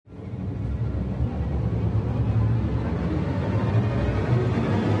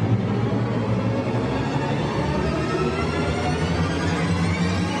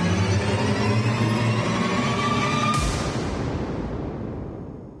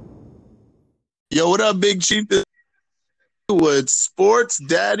Yo, what up, Big Chief? This is what Sports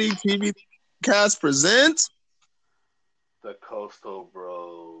Daddy TV Cast presents The Coastal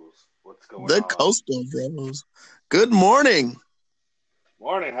Bros. What's going the on? Coastal Bros. Good morning.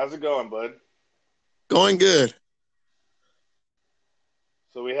 Morning. How's it going, bud? Going good.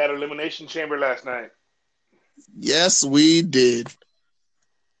 So we had Elimination Chamber last night. Yes, we did.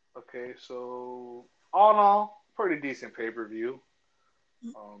 Okay, so all in all, pretty decent pay-per-view.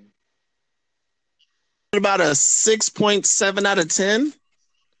 About a 6.7 out of 10.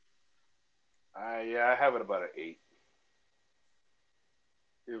 I have it about an 8.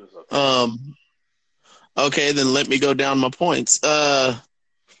 It was okay. Okay, then let me go down my points. The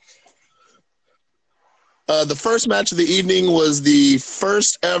first match of the evening was the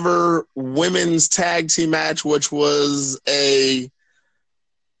first ever women's tag team match, which was I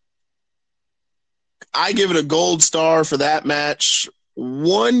give it a gold star for that match.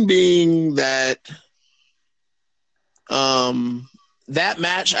 One being that that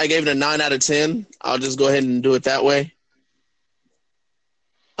match, I gave it a 9 out of 10. I'll just go ahead and do it that way.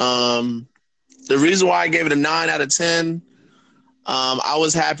 The reason why I gave it a 9 out of 10, I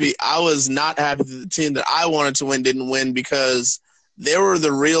was happy. I was not happy that the team that I wanted to win didn't win because they were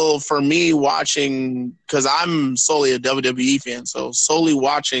the real, for me, watching, because I'm solely a WWE fan, so solely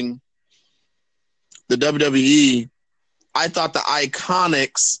watching the WWE, I thought the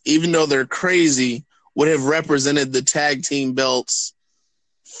Iconics, even though they're crazy, would have represented the tag team belts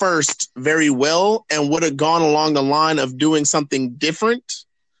first very well and would have gone along the line of doing something different.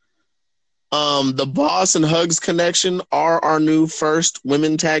 The Boss and Hugs Connection are our new first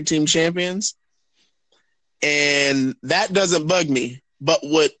women tag team champions. And that doesn't bug me. But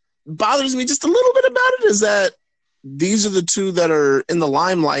what bothers me just a little bit about it is that these are the two that are in the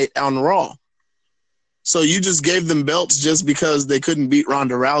limelight on Raw. So you just gave them belts just because they couldn't beat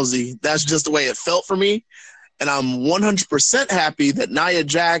Ronda Rousey. That's just the way it felt for me. And I'm 100% happy that Nia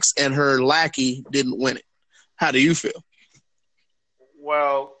Jax and her lackey didn't win it. How do you feel?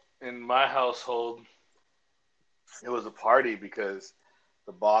 Well, in my household, it was a party because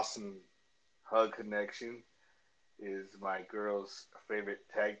the Boston Hug Connection is my girl's favorite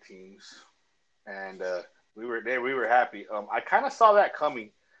tag teams, and we were happy. I kind of saw that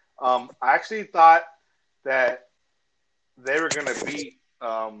coming. I actually thought that they were gonna beat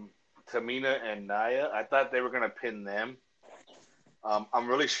Tamina and Nia. I thought they were gonna pin them. I'm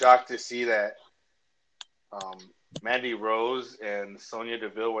really shocked to see that Mandy Rose and Sonya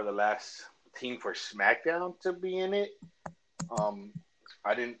Deville were the last team for SmackDown to be in it.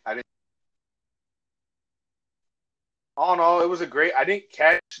 I didn't. All in all, it was a great. I didn't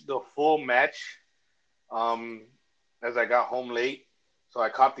catch the full match, as I got home late, so I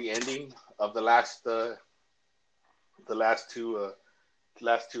caught the ending of the last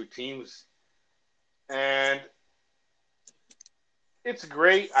two teams, and it's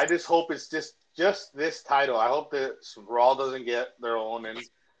great. I just hope it's just this title. I hope that Raw doesn't get their own and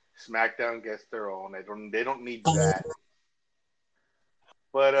SmackDown gets their own. They don't need that.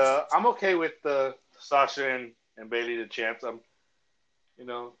 But I'm okay with Sasha and Bailey the champs. That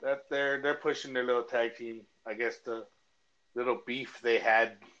they're pushing their little tag team. I guess the little beef they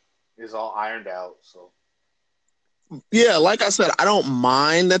had is all ironed out. So Yeah, like I said, I don't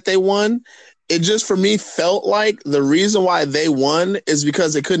mind that they won. It just, for me, felt like the reason why they won is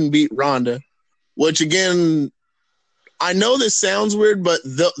because they couldn't beat Ronda, which, again, I know this sounds weird, but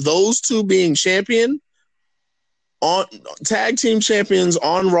those two being tag team champions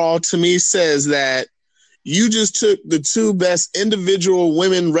on Raw, to me, says that you just took the two best individual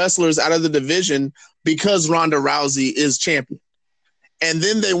women wrestlers out of the division because Ronda Rousey is champion. And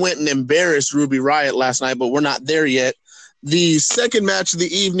then they went and embarrassed Ruby Riott last night, but we're not there yet. The second match of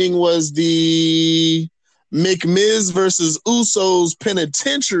the evening was the McMiz versus Usos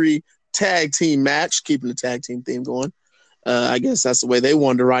Penitentiary tag team match, keeping the tag team theme going. I guess that's the way they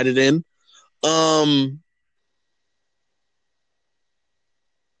wanted to write it in. I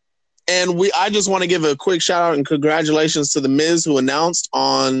just want to give a quick shout out and congratulations to the Miz, who announced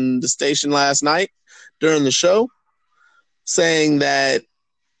on the station last night during the show, saying that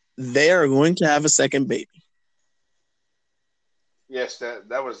they are going to have a second baby. yes,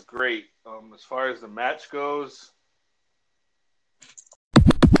 that was great. As far as the match goes,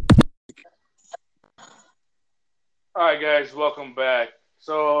 all right, guys, welcome back.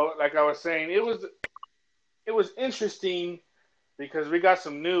 So, like I was saying, it was interesting because we got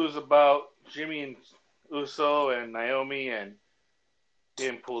some news about Jimmy and Uso and Naomi and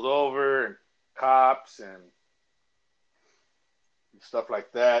getting pulled over and cops and stuff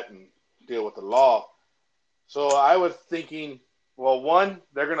like that and deal with the law. So I was thinking, well, one,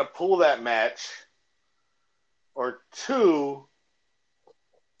 they're going to pull that match or two,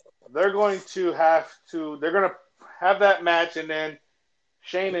 they're going to have that match, and then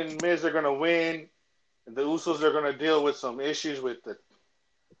Shane and Miz are going to win. And the Usos are going to deal with some issues with the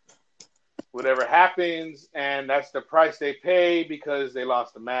whatever happens, and that's the price they pay because they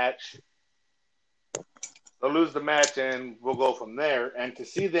lost the match. They'll lose the match, and we'll go from there. And to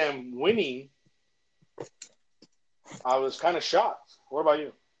see them winning, I was kind of shocked. What about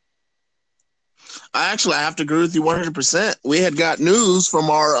you? I have to agree with you 100%. We had got news from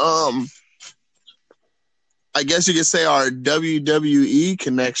our I guess you could say our WWE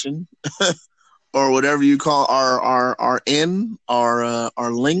connection or whatever you call our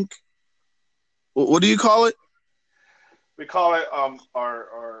link. What do you call it? We call it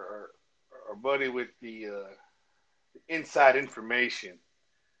our buddy with the inside information.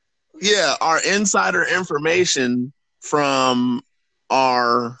 Yeah, our insider information from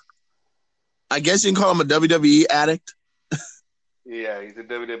our, I guess you can call him a WWE addict. Yeah, he's a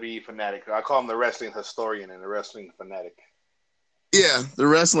WWE fanatic. I call him the wrestling historian and the wrestling fanatic. Yeah, the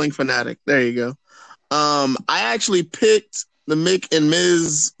wrestling fanatic. There you go. I actually picked the Mick and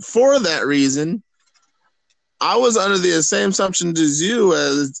Miz for that reason. I was under the same assumption as you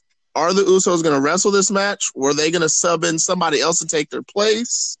as, are the Usos going to wrestle this match? Were they going to sub in somebody else to take their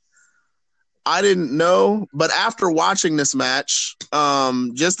place? I didn't know, but after watching this match,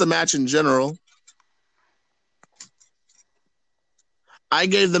 just the match in general, I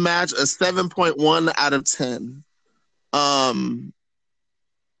gave the match a 7.1 out of 10. I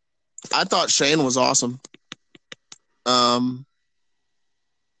thought Shane was awesome. And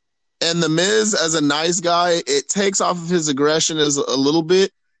the Miz, as a nice guy, it takes off of his aggression as a little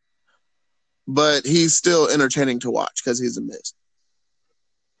bit, but he's still entertaining to watch because he's a Miz.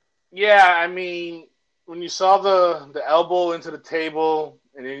 Yeah, I mean, when you saw the elbow into the table,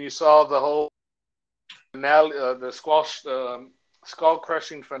 and then you saw the whole finale, the skull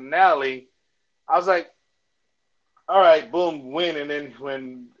crushing finale, I was like, all right, boom, win. And then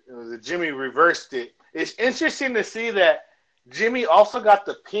when the Jimmy reversed it, it's interesting to see that Jimmy also got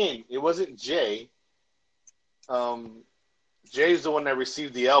the pin. It wasn't Jay. Jay's the one that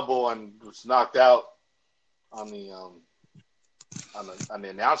received the elbow and was knocked out on the on the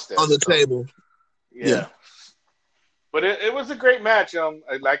announce desk. On the table. Yeah. But it was a great match.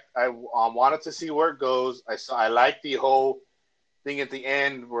 I wanted to see where it goes. I like the whole thing at the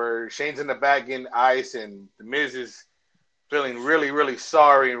end where Shane's in the back getting ice and the Miz is feeling really, really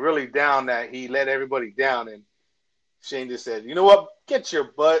sorry and really down that he let everybody down. And Shane just said, you know what? Get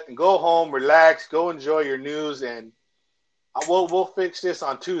your butt and go home, relax, go enjoy your news, and we'll fix this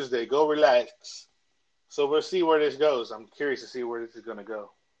on Tuesday. Go relax. So we'll see where this goes. I'm curious to see where this is going to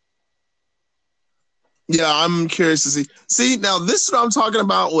go. Yeah, I'm curious to see. See, now this is what I'm talking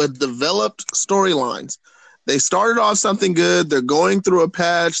about with developed storylines. They started off something good. They're going through a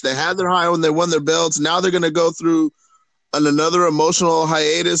patch. They had their high when they won their belts. Now they're going to go through another emotional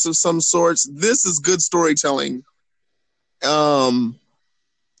hiatus of some sorts. This is good storytelling.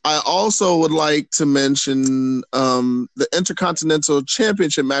 I also would like to mention the Intercontinental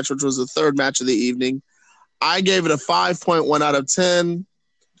Championship match, which was the third match of the evening. I gave it a 5.1 out of 10.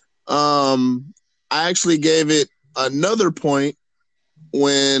 I actually gave it another point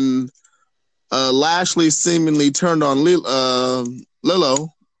when Lashley seemingly turned on Lilo,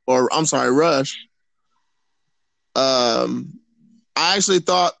 or I'm sorry, Rush. I actually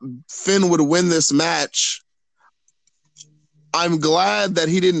thought Finn would win this match. I'm glad that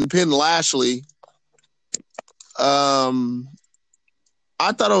he didn't pin Lashley. I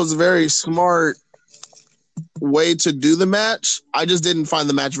thought it was a very smart way to do the match. I just didn't find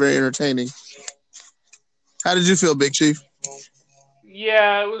the match very entertaining. How did you feel, Big Chief?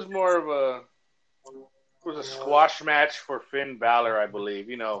 Yeah, it was a squash match for Finn Balor, I believe.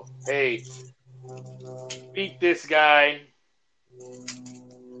 You know, hey, beat this guy.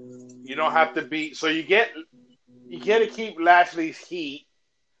 You don't have to beat. So you get to keep Lashley's heat,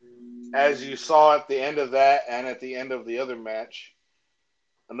 as you saw at the end of that and at the end of the other match,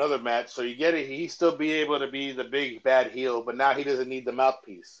 another match. So you get it. He still be able to be the big bad heel, but now he doesn't need the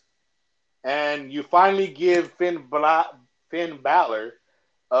mouthpiece. And you finally give Finn Balor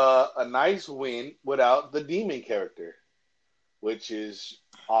a nice win without the demon character, which is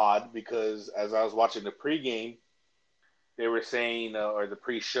odd because as I was watching the pregame, they were saying, or the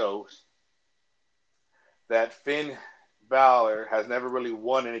pre-shows, that Finn Balor has never really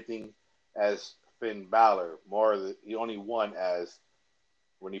won anything as Finn Balor. He only won as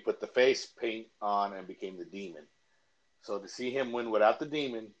when he put the face paint on and became the demon. So to see him win without the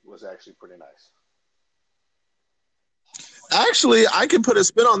demon was actually pretty nice. Actually, I could put a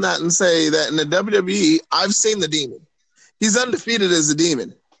spin on that and say that in the WWE, I've seen the Demon. He's undefeated as a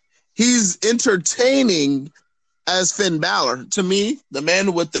Demon. He's entertaining as Finn Balor. To me, the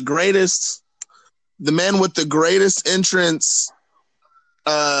man with the greatest entrance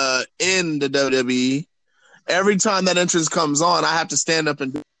in the WWE. Every time that entrance comes on, I have to stand up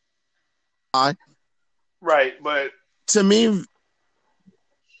and do. Right, but to me,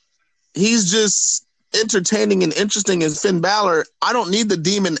 he's just entertaining and interesting as Finn Balor. I don't need the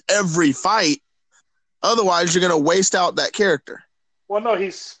Demon every fight. Otherwise, you're going to waste out that character. Well, no,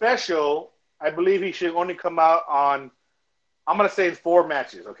 he's special. I believe he should only come out on, I'm going to say 4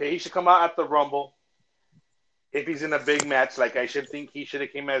 matches, okay? He should come out at the Rumble. If he's in a big match, like I should think he should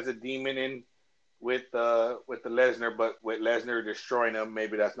have came as a Demon in with the Lesnar, but with Lesnar destroying him,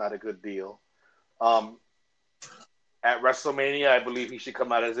 maybe that's not a good deal. At WrestleMania, I believe he should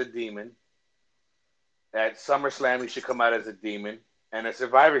come out as a Demon. At SummerSlam, he should come out as a Demon. And at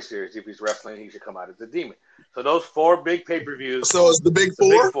Survivor Series, if he's wrestling, he should come out as a Demon. So those 4 big pay-per-views. So it's the big 4?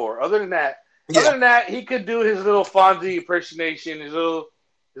 Big 4. Other than that, he could do his little Fonzie impersonation, his little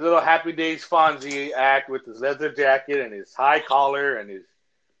Happy Days Fonzie act with his leather jacket and his high collar and his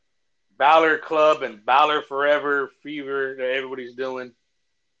Balor Club and Balor Forever fever that everybody's doing.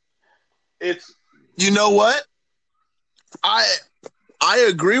 You know what? I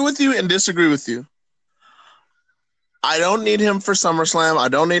agree with you and disagree with you. I don't need him for SummerSlam. I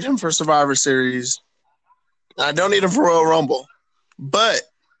don't need him for Survivor Series. I don't need him for Royal Rumble. But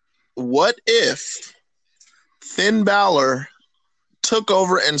what if Finn Balor took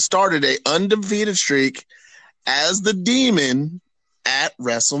over and started an undefeated streak as the Demon at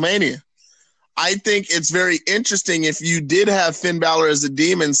WrestleMania? I think it's very interesting if you did have Finn Balor as a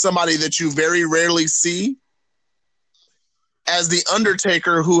Demon, somebody that you very rarely see, as the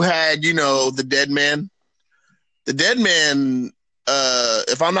Undertaker, who had, the Dead Man. The Dead Man,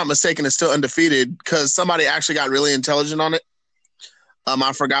 if I'm not mistaken, is still undefeated because somebody actually got really intelligent on it.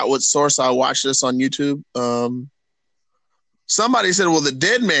 I forgot what source I watched this on YouTube. Somebody said, well, the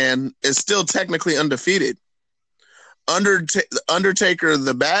Dead Man is still technically undefeated. Undertaker,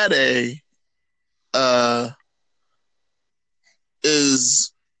 the Bad A,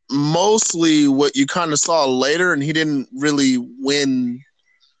 is mostly what you kind of saw later, and he didn't really win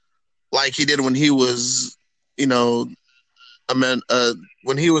like he did when he was, when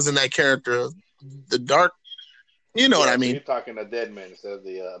he was in that character, the Dark, what I mean. You're talking a Dead Man instead of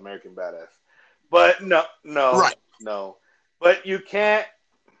the American Badass. But no, right. No. But you can't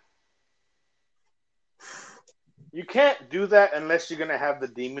do that unless you're going to have the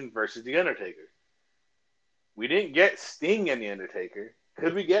Demon versus the Undertaker. We didn't get Sting and the Undertaker.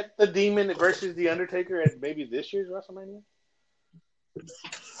 Could we get the Demon versus the Undertaker at maybe this year's WrestleMania?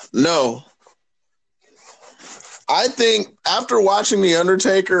 No. I think after watching the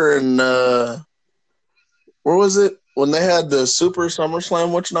Undertaker and where was it when they had the Super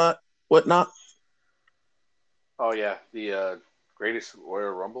SummerSlam, whatnot? Oh yeah, the Greatest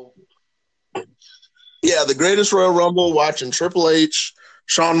Royal Rumble. Yeah, the Greatest Royal Rumble. Watching Triple H,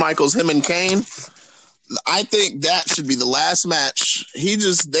 Shawn Michaels, him and Kane. I think that should be the last match.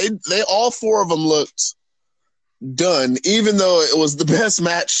 They all 4 of them looked done, even though it was the best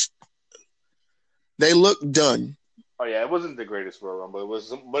match. They looked done. Oh yeah, it wasn't the Greatest Royal Rumble. It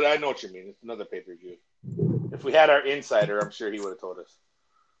was, but I know what you mean. It's another pay-per-view. If we had our insider, I'm sure he would have told us.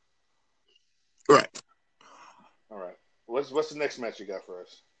 Right. All right. What's the next match you got for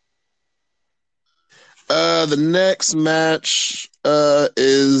us? The next match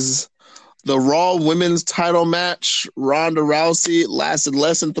is the Raw Women's Title match. Ronda Rousey lasted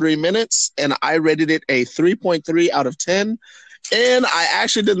less than 3 minutes, and I rated it a 3.3 out of 10. And I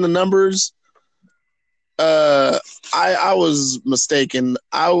actually did the numbers. I was mistaken.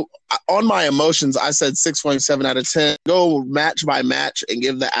 On my emotions, I said 6.7 out of 10. Go match by match and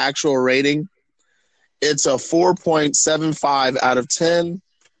give the actual rating. It's a 4.75 out of 10.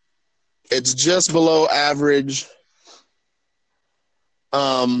 It's just below average.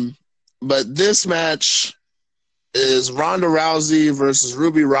 But this match is Ronda Rousey versus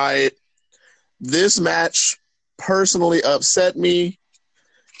Ruby Riott. This match personally upset me.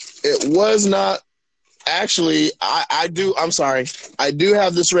 It was not actually. I'm sorry. I do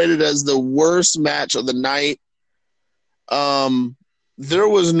have this rated as the worst match of the night. There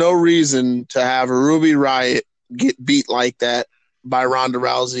was no reason to have Ruby Riott get beat like that by Ronda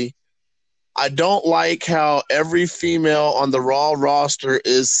Rousey. I don't like how every female on the Raw roster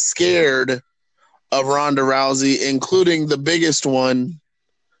is scared of Ronda Rousey, including the biggest one.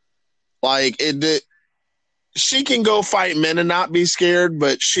 She can go fight men and not be scared,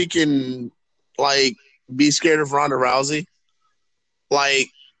 but she can be scared of Ronda Rousey.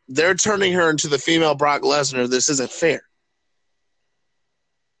 Like, they're turning her into the female Brock Lesnar. This isn't fair.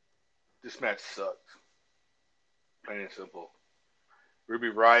 This match sucked. Plain and simple. Ruby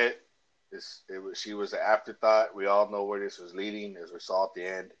Riott, she was an afterthought. We all know where this was leading, as we saw at the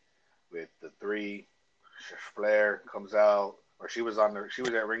end with the three. Flair comes out, or she was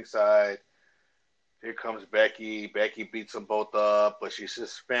at ringside. Here comes Becky. Becky beats them both up, but she's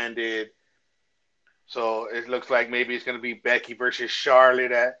suspended. So it looks like maybe it's going to be Becky versus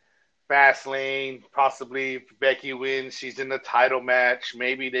Charlotte at Fastlane. Possibly if Becky wins, she's in the title match.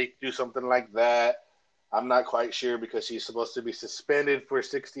 Maybe they do something like that. I'm not quite sure because she's supposed to be suspended for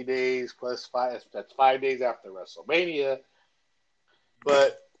 60 days plus 5. That's 5 days after WrestleMania.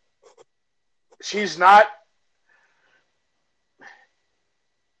 But she's not.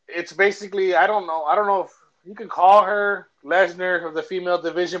 It's basically, I don't know if you can call her Lesnar of the female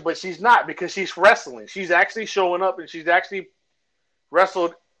division, but she's not because she's wrestling. She's actually showing up and she's actually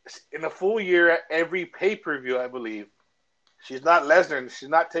wrestled in a full year at every pay-per-view, I believe. She's not Lesnar. She's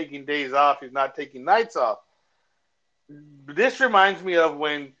not taking days off. She's not taking nights off. This reminds me of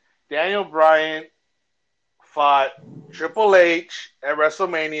when Daniel Bryan fought Triple H at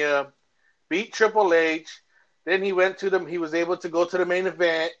WrestleMania, beat Triple H. Then he was able to go to the main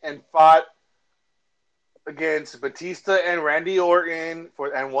event and fought against Batista and Randy Orton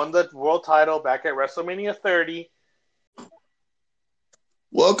and won the world title back at WrestleMania 30.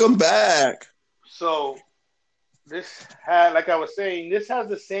 Welcome back. So like I was saying, this has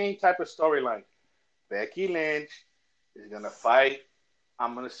the same type of storyline. Becky Lynch is going to fight,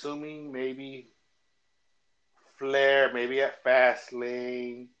 I'm assuming maybe Flair, maybe at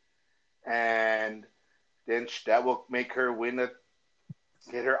Fastlane, and then that will make her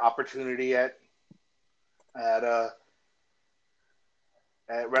get her opportunity at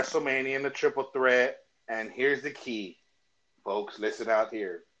WrestleMania in the triple threat. And here's the key, folks. Listen out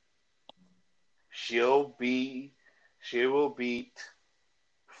here. She will beat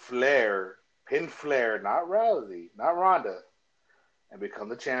Flair, pin Flair, not Rousey, not Ronda, and become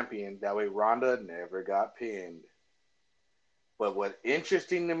the champion. That way Ronda never got pinned. But what's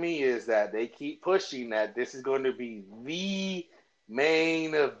interesting to me is that they keep pushing that this is going to be the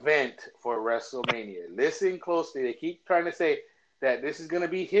main event for WrestleMania. Listen closely. They keep trying to say that this is going to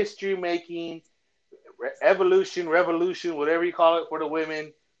be history-making, revolution, whatever you call it for the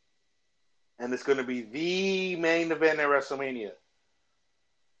women. And it's going to be the main event at WrestleMania.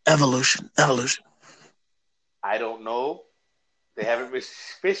 Evolution. I don't know. They haven't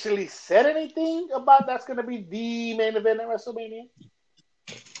officially said anything about that's going to be the main event at WrestleMania.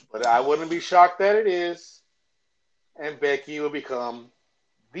 But I wouldn't be shocked that it is. And Becky will become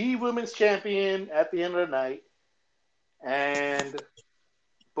the women's champion at the end of the night. And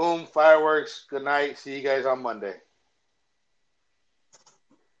boom, fireworks. Good night. See you guys on Monday.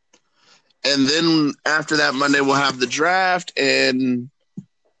 And then after that Monday, we'll have the draft, and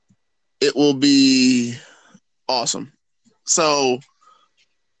it will be awesome. So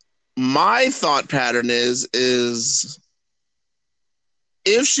my thought pattern is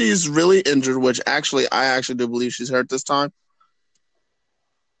if she's really injured, which I actually do believe she's hurt this time,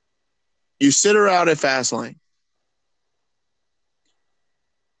 you sit her out at Fastlane.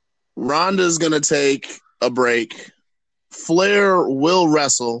 Ronda's going to take a break. Flair will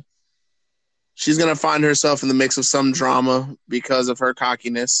wrestle. She's going to find herself in the mix of some drama because of her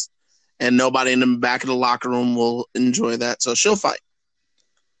cockiness, and nobody in the back of the locker room will enjoy that. So she'll fight.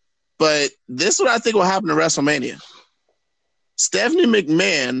 But this is what I think will happen at WrestleMania. Stephanie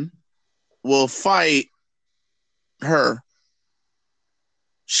McMahon will fight her.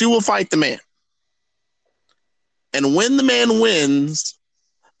 She will fight the man. And when the man wins,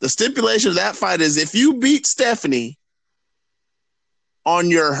 the stipulation of that fight is if you beat Stephanie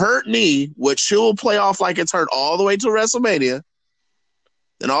on your hurt knee, which she'll play off like it's hurt all the way to WrestleMania,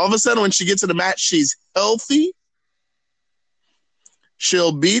 then all of a sudden when she gets in the match, she's healthy.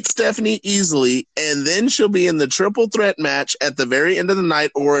 She'll beat Stephanie easily, and then she'll be in the triple threat match at the very end of the night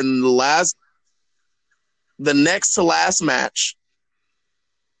or in the next to last match,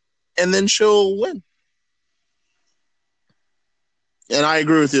 and then she'll win. And I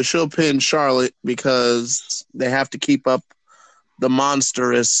agree with you. She'll pin Charlotte because they have to keep up the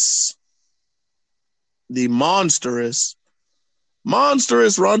monstrous Ronda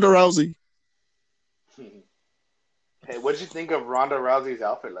Rousey. Hey, what did you think of Ronda Rousey's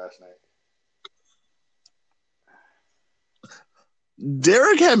outfit last night?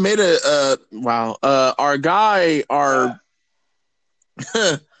 Derek had made our guy, our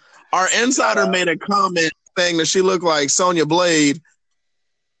insider made a comment saying that she looked like Sonya Blade,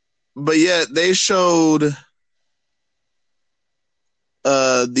 but yet they showed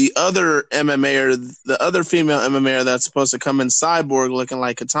the other MMA, the other female MMA that's supposed to come in Cyborg looking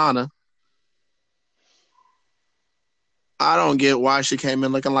like Katana. I don't get why she came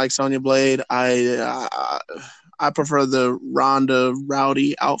in looking like Sonya Blade. I prefer the Ronda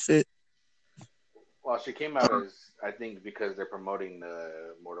Rowdy outfit. Well, she came out as, I think, because they're promoting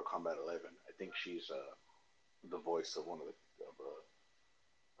the Mortal Kombat 11. I think she's the voice of one of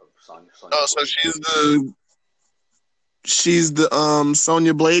Sonya. Oh, so she's the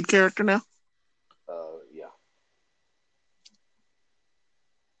Sonya Blade character now. Yeah.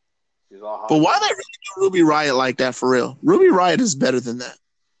 She's all hot. But why they really do Ruby Riott like that for real? Ruby Riott is better than that.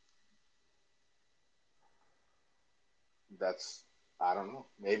 That's, I don't know.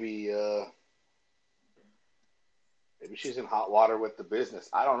 Maybe she's in hot water with the business.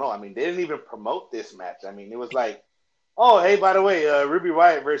 I don't know. I mean, they didn't even promote this match. I mean, it was like, oh, hey, by the way, Ruby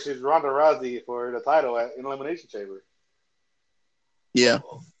Riott versus Ronda Rousey for the title in Elimination Chamber. Yeah.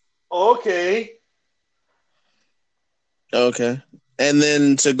 Okay. And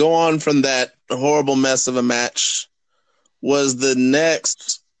then to go on from that horrible mess of a match was the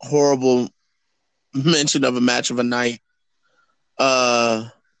next horrible mention of a match of a night.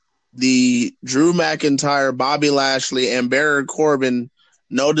 The Drew McIntyre, Bobby Lashley, and Baron Corbin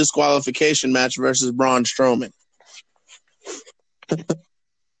no disqualification match versus Braun Strowman.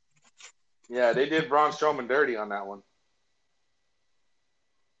 Yeah, they did Braun Strowman dirty on that one.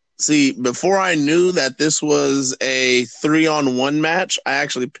 See, before I knew that this was a 3-on-1 match, I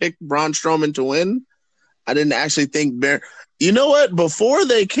actually picked Braun Strowman to win. I didn't actually think Baron. You know what? Before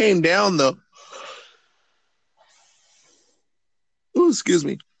they came down, though. Ooh, excuse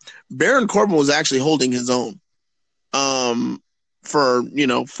me. Baron Corbin was actually holding his own for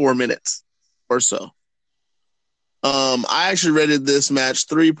 4 minutes or so. I actually rated this match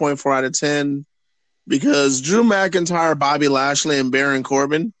 3.4 out of 10 because Drew McIntyre, Bobby Lashley, and Baron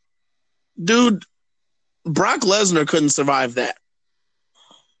Corbin, dude, Brock Lesnar couldn't survive that.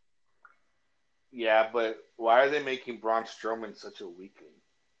 Yeah, but why are they making Braun Strowman such a weakling?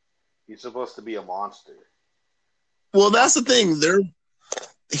 He's supposed to be a monster. Well, that's the thing.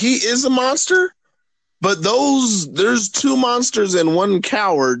 He is a monster, but there's two monsters and one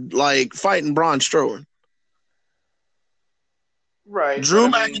coward like fighting Braun Strowman. Right. Drew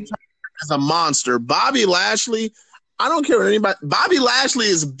McIntyre is a monster. Bobby Lashley, I don't care what anybody. Bobby Lashley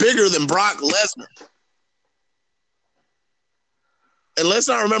is bigger than Brock Lesnar. And let's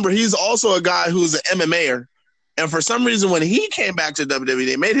not remember, he's also a guy who's an MMAer. And for some reason, when he came back to WWE,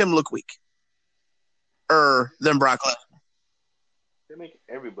 they made him look weak. Than Brock Lesnar. They make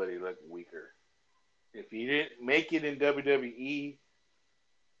everybody look weaker. If you didn't make it in WWE,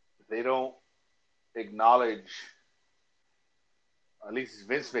 they don't acknowledge, at least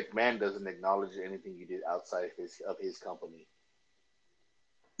Vince McMahon doesn't acknowledge anything you did outside of his company.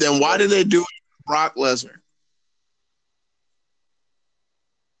 Then why did they do it with Brock Lesnar?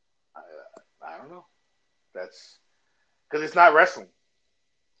 I don't know. That's because it's not wrestling.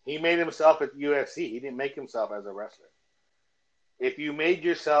 He made himself at UFC. He didn't make himself as a wrestler. If you made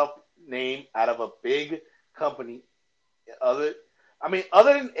yourself name out of a big company, other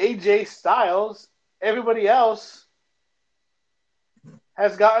than AJ Styles, everybody else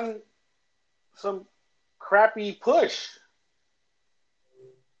has gotten some crappy push.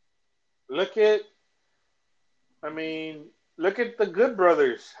 Look at the Good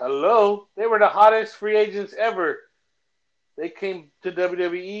Brothers. Hello. They were the hottest free agents ever. They came to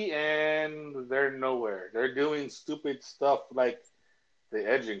WWE and they're nowhere. They're doing stupid stuff like the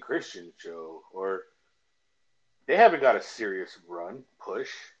Edge and Christian show, or they haven't got a serious run, push,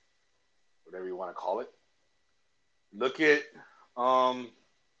 whatever you want to call it. Look at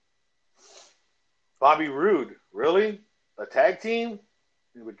Bobby Roode. Really? A tag team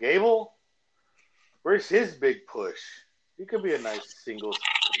with Gable? Where's his big push? He could be a nice singles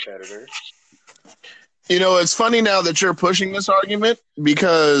competitor. It's funny now that you're pushing this argument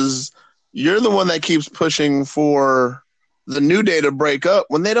because you're the one that keeps pushing for the New Day to break up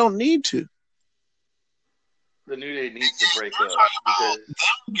when they don't need to. The New Day needs to break up because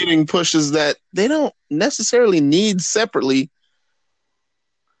getting pushes that they don't necessarily need separately.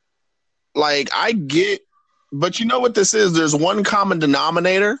 Like, I get, but you know what this is? There's one common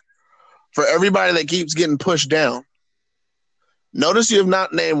denominator for everybody that keeps getting pushed down. Notice you have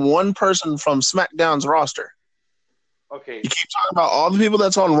not named one person from SmackDown's roster. Okay. You keep talking about all the people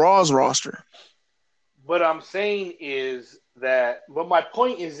that's on Raw's roster. What I'm saying is that, but my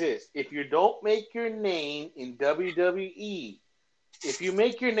point is this: if you don't make your name in WWE, if you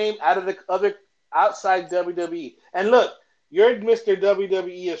make your name out of the other outside WWE, and look, you're Mr.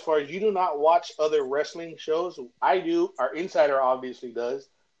 WWE as far as you do not watch other wrestling shows. I do. Our insider obviously does.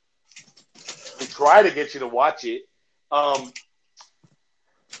 We try to get you to watch it. Um,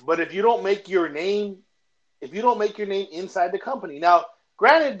 but if you don't make your name inside the company, now,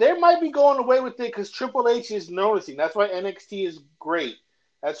 granted, they might be going away with it because Triple H is noticing. That's why NXT is great.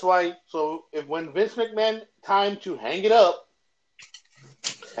 That's why. So if when Vince McMahon time to hang it up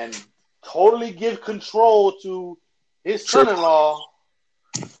and totally give control to his son-in-law,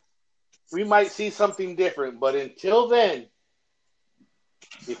 we might see something different. But until then,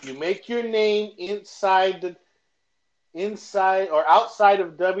 if you make your name inside or outside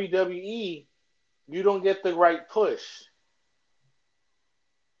of WWE, you don't get the right push.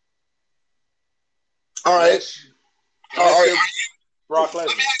 All right. Brock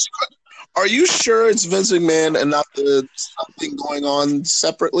Lesnar. Are you sure it's Vince McMahon and not something going on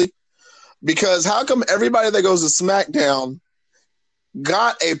separately? Because how come everybody that goes to SmackDown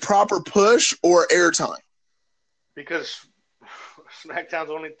got a proper push or airtime? Because SmackDown's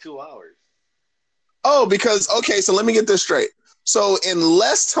only 2 hours. Oh, so let me get this straight. So in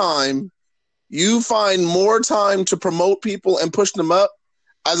less time, you find more time to promote people and push them up,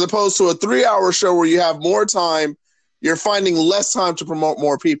 as opposed to a 3-hour show where you have more time, you're finding less time to promote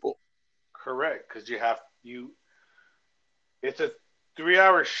more people. Correct, because it's a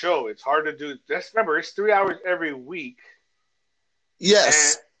 3-hour show. It's hard to do. Just remember, it's 3 hours every week.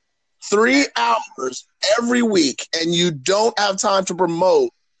 Yes. 3 hours every week, and you don't have time to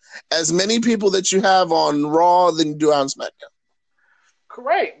promote as many people that you have on Raw than you do on SmackDown.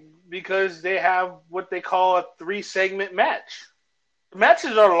 Correct, because they have what they call a 3-segment match. The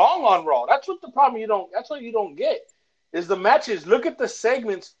matches are long on Raw. That's what the problem that's what you don't get is the matches. Look at the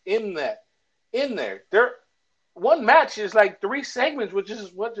segments in there. One match is like 3 segments, which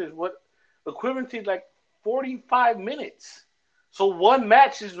is what equivalent to like 45 minutes. So one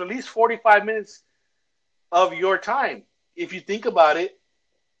match is at least 45 minutes of your time. If you think about it,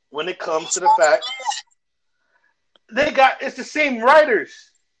 when it comes to the fact it's the same writers.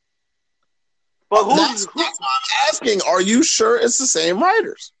 But that's what I'm asking. Are you sure it's the same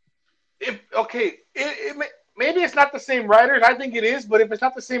writers? Maybe it's not the same writers. I think it is, but if it's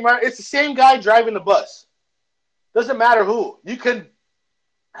not the same writer, it's the same guy driving the bus. Doesn't matter who. You can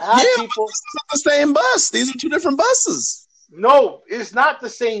have people. But this isn't the same bus. These are 2 different buses. No, it's not the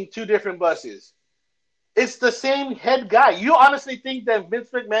same 2 different buses. It's the same head guy. You honestly think that Vince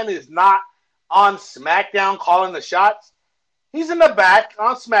McMahon is not on SmackDown calling the shots? He's in the back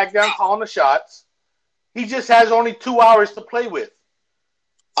on SmackDown calling the shots. He just has only 2 hours to play with.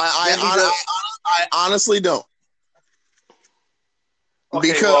 I honestly don't.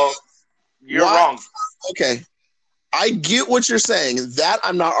 Okay, because you're wrong. Okay. I get what you're saying. That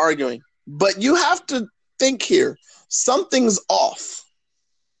I'm not arguing. But you have to think here. Something's off.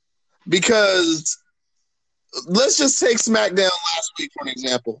 Because let's just take SmackDown last week for an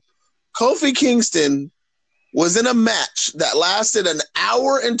example. Kofi Kingston was in a match that lasted an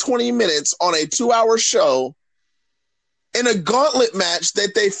hour and 20 minutes on a 2-hour show in a gauntlet match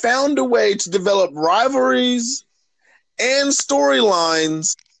that they found a way to develop rivalries and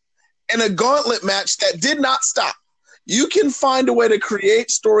storylines in a gauntlet match that did not stop. You can find a way to create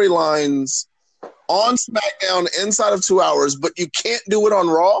storylines on SmackDown inside of 2 hours, but you can't do it on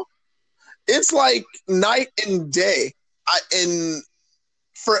Raw. It's like night and day.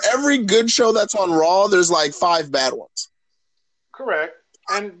 For every good show that's on Raw, there's like 5 bad ones. Correct.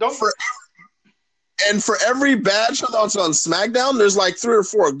 And for every bad show that's on SmackDown, there's like 3 or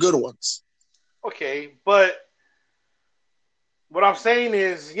 4 good ones. Okay, but what I'm saying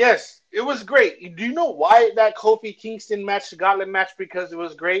is, yes, it was great. Do you know why that Kofi Kingston match, the gauntlet match, because it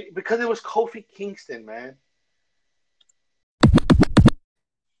was great? Because it was Kofi Kingston, man.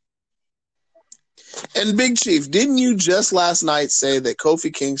 And Big Chief, didn't you just last night say that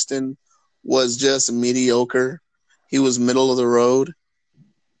Kofi Kingston was just mediocre? He was middle of the road?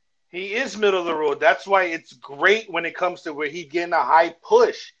 He is middle of the road. That's why it's great when it comes to where he's getting a high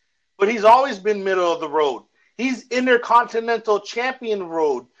push. But he's always been middle of the road. He's Intercontinental Champion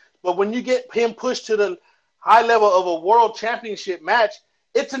road. But when you get him pushed to the high level of a world championship match,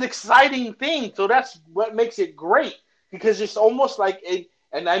 it's an exciting thing. So that's what makes it great. Because it's almost like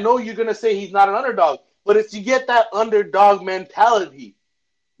and I know you're going to say he's not an underdog, but it's you get that underdog mentality.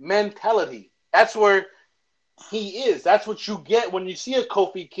 That's where he is. That's what you get when you see a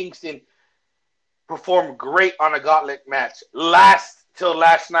Kofi Kingston perform great on a gauntlet match. Till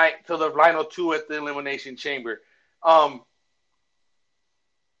last night, till the final 2 at the Elimination Chamber.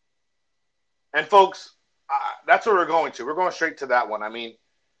 And folks, that's where we're going to. We're going straight to that one. I mean,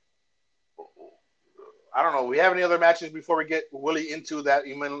 I don't know. We have any other matches before we get Willie into that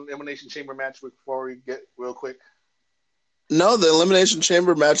Elimination Chamber match? Before we get real quick. No, the Elimination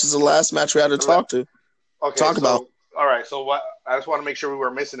Chamber match is the last match we had to Okay, talk about. so all right. So what? I just want to make sure we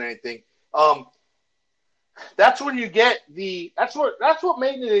weren't missing anything. Um, that's when you get the. That's what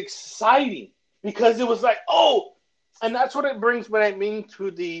made it exciting because it was like, oh, and that's what it brings when I mean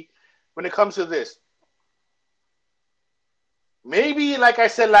to the when it comes to this. Maybe, like I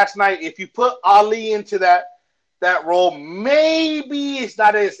said last night, if you put Ali into that role, maybe it's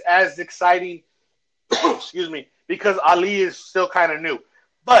not as exciting. Excuse me, because Ali is still kind of new,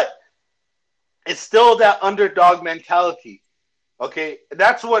 but it's still that underdog mentality. Okay,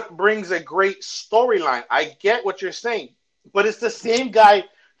 that's what brings a great storyline. I get what you're saying, but it's the same guy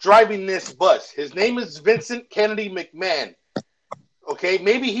driving this bus. His name is Vincent Kennedy McMahon. Okay,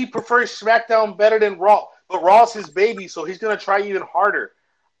 maybe he prefers SmackDown better than Raw, but Raw's his baby, so he's going to try even harder.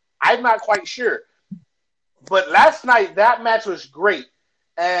 I'm not quite sure. But last night, that match was great.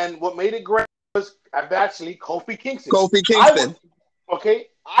 And what made it great was actually Kofi Kingston.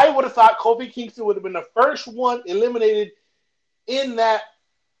 I would have thought Kofi Kingston would have been the first one eliminated in that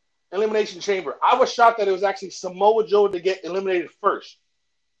Elimination Chamber. I was shocked that it was actually Samoa Joe to get eliminated first.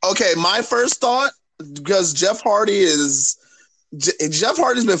 Okay, my first thought, because Jeff Hardy's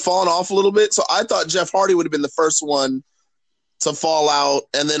been falling off a little bit, so I thought Jeff Hardy would have been the first one to fall out,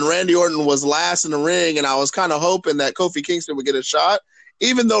 and then Randy Orton was last in the ring, and I was kind of hoping that Kofi Kingston would get a shot,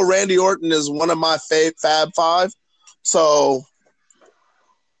 even though Randy Orton is one of my Fab Five. So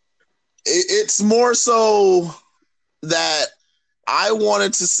it's more so that I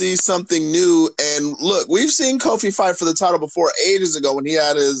wanted to see something new. And look, we've seen Kofi fight for the title before ages ago when he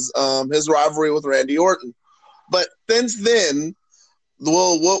had his rivalry with Randy Orton. But since then,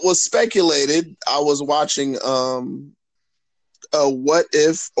 well, what was speculated, I was watching What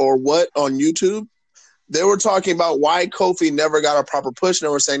If or What on YouTube. They were talking about why Kofi never got a proper push, and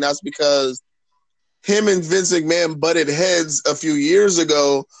they were saying that's because him and Vince McMahon butted heads a few years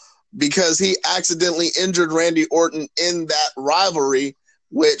ago because he accidentally injured Randy Orton in that rivalry,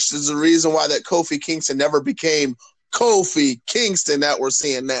 which is the reason why that Kofi Kingston never became Kofi Kingston that we're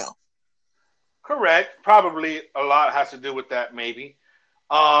seeing now. Correct. Probably a lot has to do with that, maybe.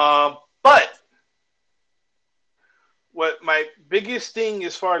 But what my biggest thing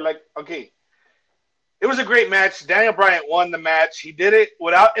as far like, okay, it was a great match. Daniel Bryan won the match. He did it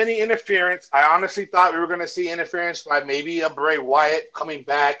without any interference. I honestly thought we were going to see interference by maybe a Bray Wyatt coming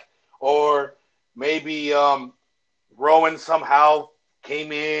back, or maybe Rowan somehow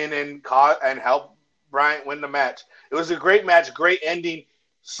came in and helped Bryan win the match. It was a great match, great ending.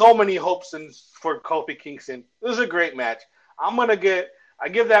 So many hopes for Kofi Kingston. It was a great match. I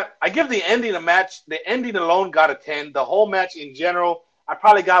give the ending a match. The ending alone got a 10. The whole match in general, I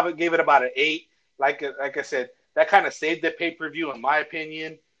probably gave it about an 8. Like I said, that kind of saved the pay-per-view in my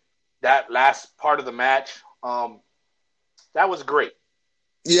opinion. That last part of the match, that was great.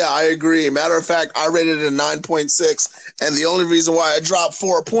 Yeah, I agree. Matter of fact, I rated it a 9.6, and the only reason why I dropped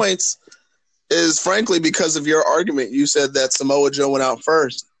 4 points is frankly because of your argument. You said that Samoa Joe went out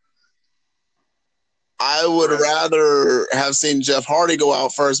first. I would rather have seen Jeff Hardy go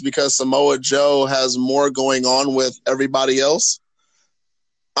out first because Samoa Joe has more going on with everybody else.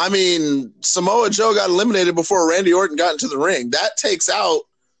 I mean, Samoa Joe got eliminated before Randy Orton got into the ring. That takes out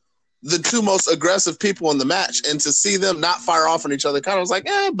the two most aggressive people in the match. And to see them not fire off on each other kind of was like,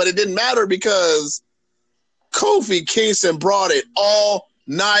 but it didn't matter because Kofi Kingston brought it all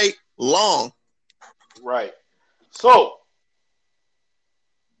night long. Right. So,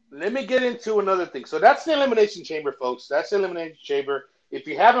 let me get into another thing. So, that's the Elimination Chamber, folks. That's the Elimination Chamber. If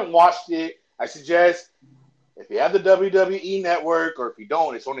you haven't watched it, I suggest if you have the WWE Network, or if you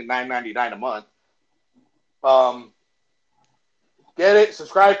don't, it's only $9.99 a month. Get it,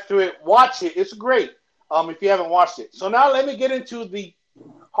 subscribe to it, watch it. It's great if you haven't watched it. So now let me get into the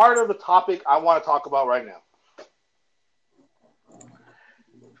heart of the topic I want to talk about right now.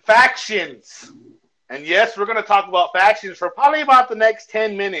 Factions. And yes, we're going to talk about factions for probably about the next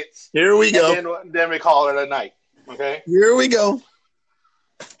 10 minutes. Here we go. Then we call it a night. Okay? Here we go.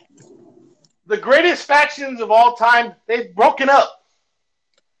 The greatest factions of all time, they've broken up.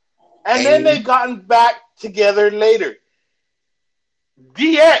 And then they've gotten back together later.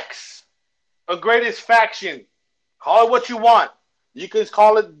 DX, a greatest faction. Call it what you want. You can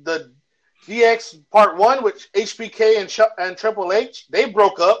call it the DX Part 1, which HBK and Triple H, they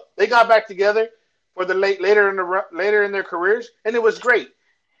broke up. They got back together for the later in their careers, and it was great.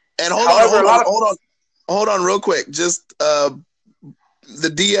 And hold on real quick. Just the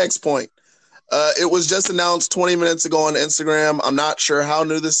DX point. It was just announced 20 minutes ago on Instagram. I'm not sure how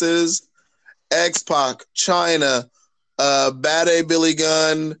new this is. X-Pac, China, Bad A Billy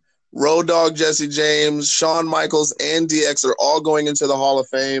Gunn, Road Dogg Jesse James, Shawn Michaels, and DX are all going into the Hall of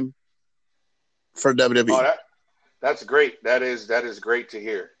Fame for WWE. Oh, that's great. That is great to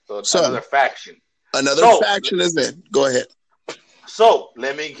hear. So, So another faction. Another faction is in. Go ahead. So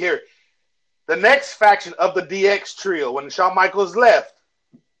let me hear the next faction of the DX trio. When Shawn Michaels left,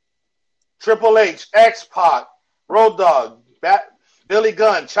 Triple H, X-Pac, Road Dogg, Billy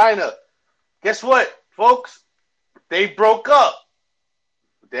Gunn, China. Guess what, folks? They broke up.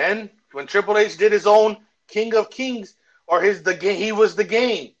 Then, when Triple H did his own King of Kings, or he was the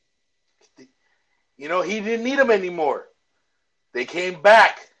Game. You know, he didn't need them anymore. They came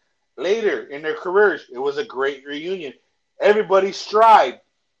back later in their careers. It was a great reunion. Everybody strived.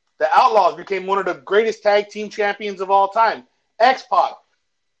 The Outlaws became one of the greatest tag team champions of all time. X-Pac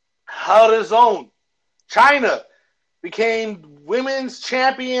held his own. China became women's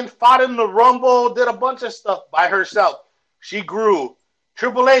champion, fought in the Rumble, did a bunch of stuff by herself. She grew.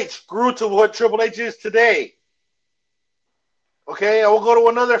 Triple H grew to what Triple H is today. Okay, I will go to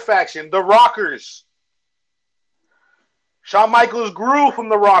another faction, the Rockers. Shawn Michaels grew from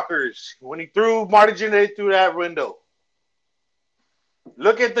the Rockers when he threw Marty Jannetty through that window.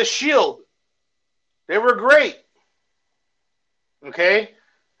 Look at the Shield. They were great. Okay?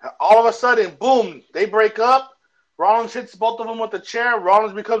 All of a sudden, boom, they break up. Rollins hits both of them with the chair.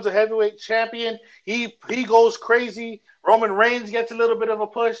 Rollins becomes a heavyweight champion. He goes crazy. Roman Reigns gets a little bit of a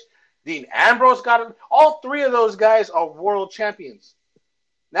push. Dean Ambrose got it. All three of those guys are world champions.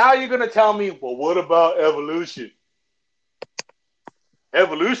 Now you're going to tell me, well, what about Evolution?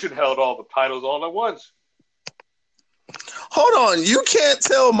 Evolution held all the titles all at once. Hold on. You can't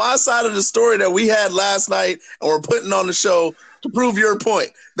tell my side of the story that we had last night and we're putting on the show to prove your point.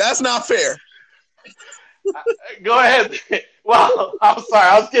 That's not fair. Go ahead. Well, I'm sorry.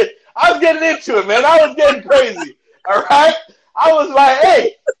 I was getting into it, man. I was getting crazy. All right? I was like,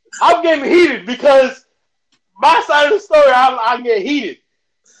 hey, I'm getting heated because my side of the story, I get heated.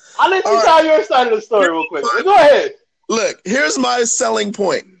 I'll let you tell your side of the story real quick. Go ahead. Look, here's my selling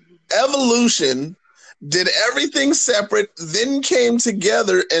point. Evolution did everything separate, then came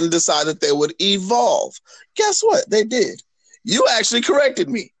together and decided they would evolve. Guess what? They did. You actually corrected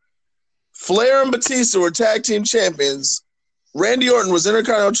me. Flair and Batista were tag team champions. Randy Orton was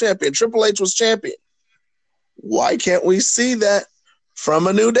Intercontinental champion. Triple H was champion. Why can't we see that from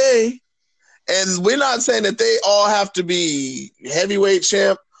A New Day? And we're not saying that they all have to be heavyweight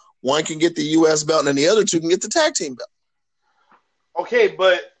champ. One can get the U.S. belt and the other two can get the tag team belt. Okay,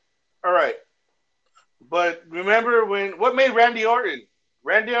 but all right. But remember what made Randy Orton?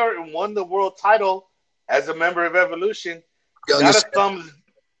 Randy Orton won the world title as a member of Evolution.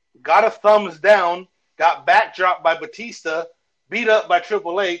 Got a thumbs down, got backdropped by Batista, beat up by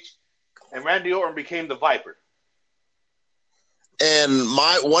Triple H, and Randy Orton became the Viper. And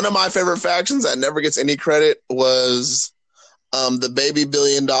one of my favorite factions that never gets any credit was the Baby $1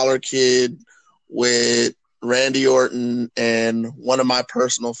 Billion Kid with Randy Orton and one of my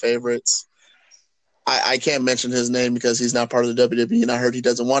personal favorites. I can't mention his name because he's not part of the WWE, and I heard he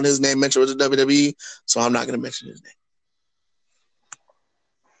doesn't want his name mentioned with the WWE, so I'm not going to mention his name.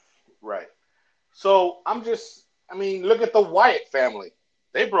 Right. So look at the Wyatt family.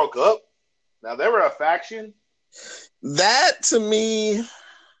 They broke up. Now, they were a faction. That, to me,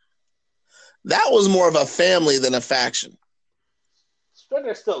 that was more of a family than a faction. But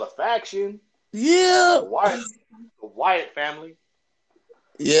they're still a faction. Yeah. The Wyatt family.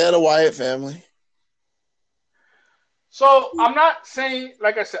 Yeah, the Wyatt family. So I'm not saying,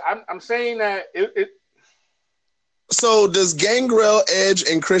 like I said, I'm saying that it. So does Gangrel, Edge,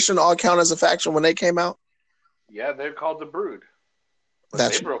 and Christian all count as a faction when they came out? Yeah, they're called the Brood.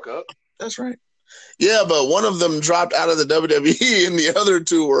 But they broke up. That's right. Yeah, but one of them dropped out of the WWE, and the other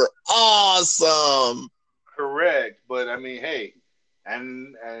two were awesome. Correct, but I mean, hey,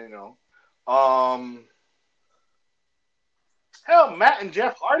 and you know, hell, Matt and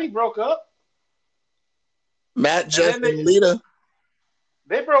Jeff Hardy broke up. Matt, Jeff, and Lita.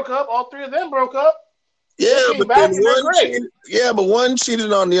 They broke up. All three of them broke up. Yeah, but one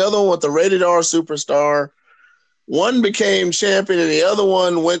cheated on the other one with the rated R superstar. One became champion, and the other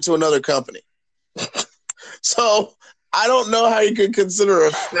one went to another company. So I don't know how you could consider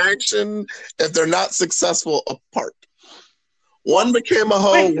a faction if they're not successful apart. One became a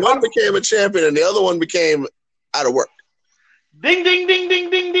hoe, one became a champion, and the other one became out of work. Ding, ding, ding, ding,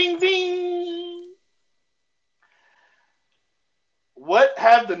 ding, ding, ding. What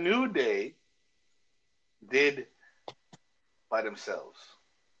have the New Day did by themselves?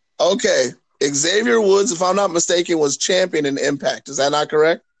 Okay. Xavier Woods, if I'm not mistaken, was champion in Impact. Is that not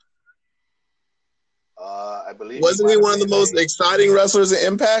correct? I believe he Wasn't might he have one of the been most exciting wrestlers in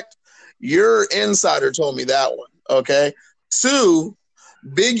Impact? Your insider told me that one. Okay. 2,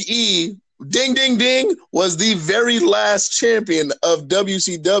 Big E, ding, ding, ding, was the very last champion of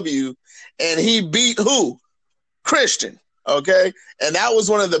WCW, and he beat who? Christian. Okay. And that was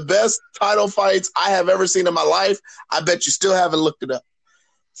one of the best title fights I have ever seen in my life. I bet you still haven't looked it up.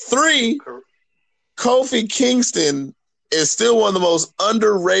 3, Kofi Kingston is still one of the most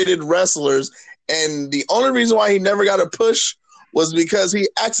underrated wrestlers. And the only reason why he never got a push was because he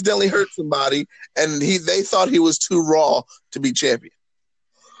accidentally hurt somebody and they thought he was too raw to be champion.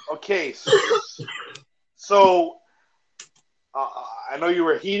 Okay. So I know you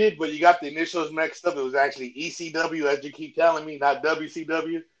were heated, but you got the initials mixed up. It was actually ECW, as you keep telling me, not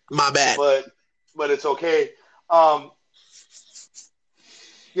WCW. My bad. But it's okay.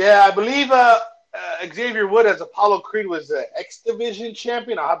 Yeah, I believe Xavier Wood as Apollo Creed was the X Division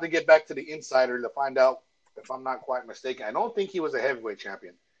champion. I'll have to get back to the insider to find out if I'm not quite mistaken. I don't think he was a heavyweight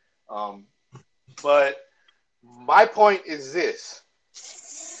champion. But my point is this,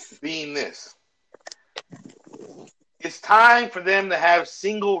 being this. It's time for them to have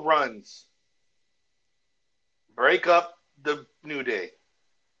single runs. Break up the New Day.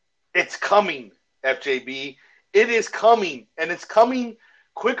 It's coming, FJB. It is coming, and it's coming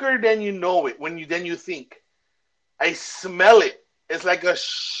quicker than you know it, than you think. I smell it. It's like a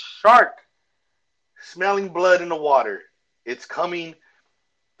shark smelling blood in the water. It's coming.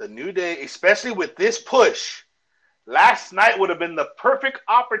 The New Day, especially with this push, last night would have been the perfect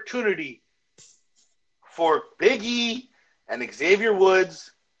opportunity for Big E and Xavier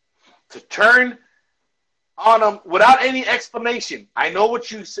Woods to turn on them without any explanation. I know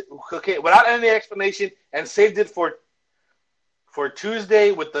what you said. Okay, without any explanation, and saved it for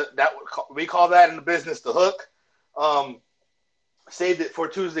Tuesday with that we call that in the business the hook. Saved it for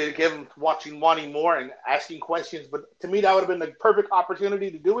Tuesday to give him wanting more and asking questions. But to me, that would have been the perfect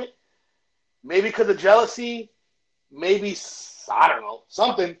opportunity to do it. Maybe because of jealousy, maybe I don't know,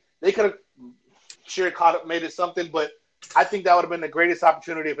 something they could have made it something. But I think that would have been the greatest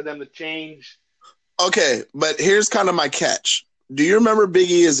opportunity for them to change. Okay, but here's kind of my catch. Do you remember Big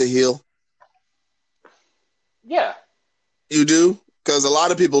E as a heel? Yeah. You do? Because a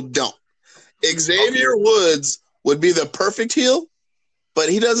lot of people don't. Xavier Woods would be the perfect heel, but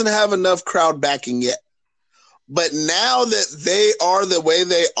he doesn't have enough crowd backing yet. But now that they are the way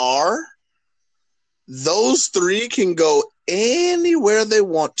they are, those 3 can go anywhere they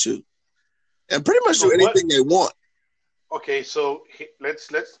want to and pretty much do anything they want. Okay, so let's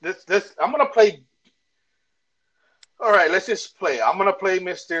I'm going to play. All right, let's just play. I'm going to play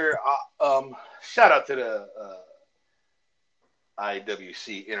Mr. Shout out to the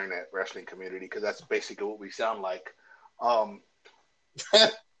IWC Internet Wrestling Community, because that's basically what we sound like.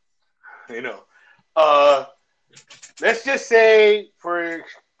 Let's just say, for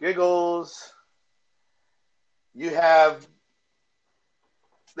giggles, they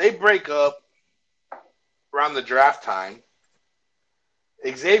break up around the draft time.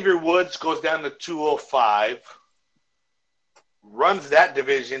 Xavier Woods goes down to 205, runs that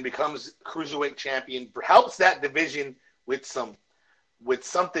division, becomes cruiserweight champion, helps that division with something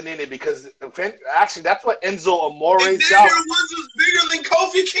in it, because actually that's what Enzo Amore's Xavier Woods was bigger than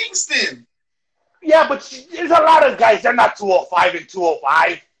Kofi Kingston. Yeah, but there's a lot of guys, they're not 205 and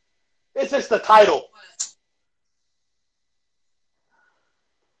 205. It's just the title.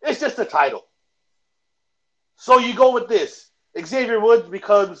 It's just the title. So you go with this. Xavier Woods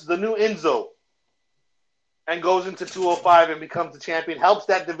becomes the new Enzo and goes into 205 and becomes the champion, helps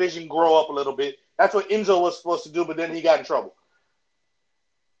that division grow up a little bit. That's what Enzo was supposed to do, but then he got in trouble.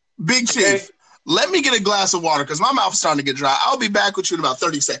 Big Chief, let me get a glass of water because my mouth's starting to get dry. I'll be back with you in about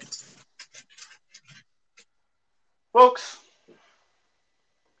 30 seconds. Folks,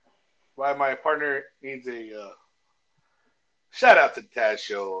 while my partner needs a shout out to the Taz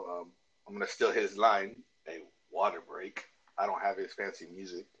Show, I'm going to steal his line, a water break. I don't have his fancy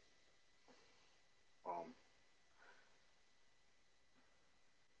music.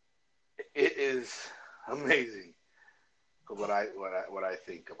 It is amazing what I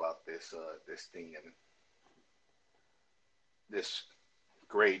think about this thing and this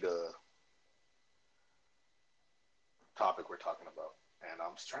great topic we're talking about. And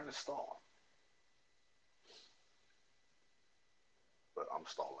I'm trying to stall, but I'm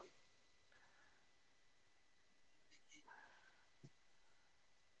stalling.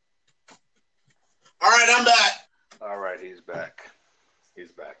 All right, I'm back. All right, he's back.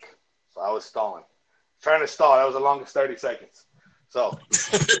 So I was stalling. Trying to stall. That was the longest 30 seconds. So.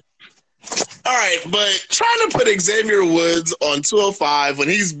 All right, but trying to put Xavier Woods on 205 when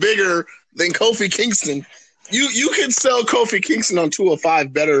he's bigger than Kofi Kingston. You could sell Kofi Kingston on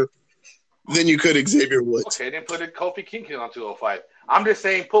 205 better than you could Xavier Woods. Okay, then put Kofi Kingston on 205. I'm just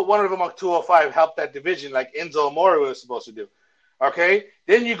saying, put one of them on 205, help that division like Enzo Amore was supposed to do. Okay,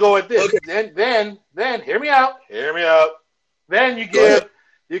 then you go with this. Okay. Then hear me out. Hear me out. Then you give.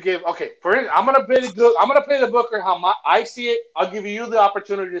 Okay. For instance, I'm gonna play the Booker how I see it. I'll give you the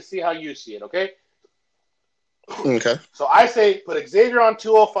opportunity to see how you see it. Okay. Okay. So I say put Xavier on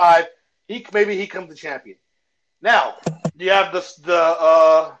 205. Maybe he comes the champion. Now you have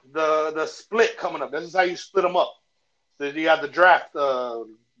the split coming up. This is how you split them up. So you have the draft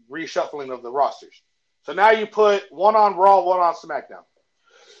reshuffling of the rosters. So now you put one on Raw, one on SmackDown.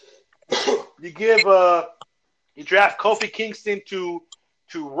 You draft Kofi Kingston to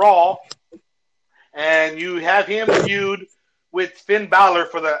Raw, and you have him feud with Finn Balor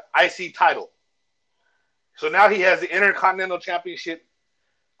for the IC title. So now he has the Intercontinental Championship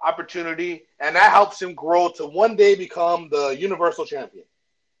opportunity, and that helps him grow to one day become the Universal Champion.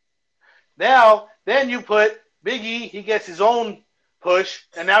 Now, then you put Big E, he gets his own push,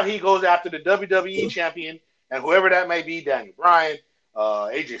 and now he goes after the WWE Champion, and whoever that may be, Daniel Bryan,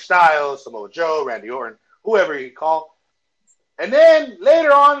 AJ Styles, Samoa Joe, Randy Orton, whoever you call. And then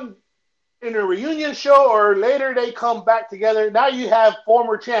later on in a reunion show or later they come back together, now you have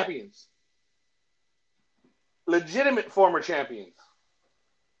former champions. Legitimate former champions.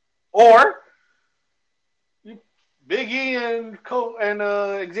 Or Big E and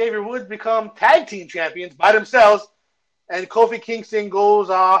Xavier Woods become tag team champions by themselves, and Kofi Kingston goes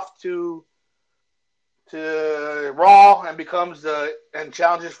off to Raw and and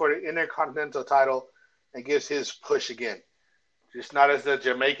challenges for the Intercontinental title and gives his push again. Just not as the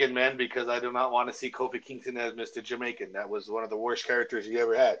Jamaican man, because I do not want to see Kofi Kingston as Mr. Jamaican. That was one of the worst characters he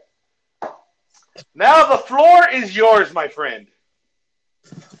ever had. Now the floor is yours, my friend.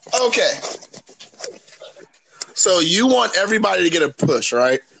 Okay. So you want everybody to get a push,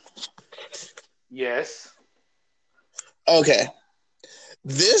 right? Yes. Okay.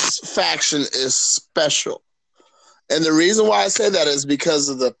 This faction is special. And the reason why I say that is because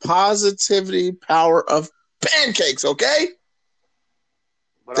of the positivity power of pancakes, okay?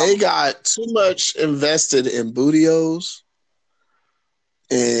 They got too much invested in Bootios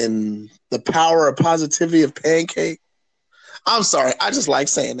and the power of positivity of pancake. I'm sorry. I just like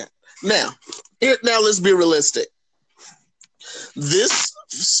saying that. Now let's be realistic. This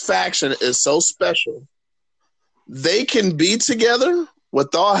faction is so special. They can be together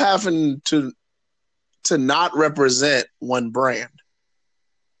without having to not represent one brand.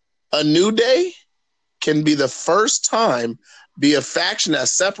 A New Day can be the first time be a faction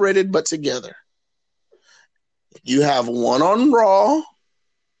that's separated but together. You have one on Raw,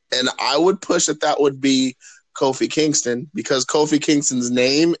 and I would push that would be Kofi Kingston, because Kofi Kingston's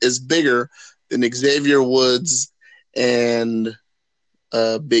name is bigger than Xavier Woods and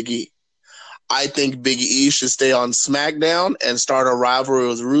Big E. I think Big E should stay on SmackDown and start a rivalry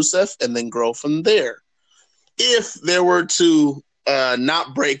with Rusev and then grow from there. If there were to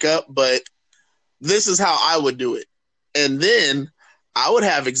not break up, but this is how I would do it. And then I would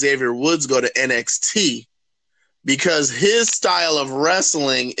have Xavier Woods go to NXT, because his style of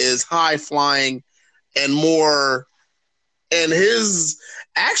wrestling is high flying and more, and he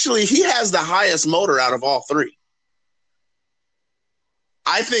has the highest motor out of all three.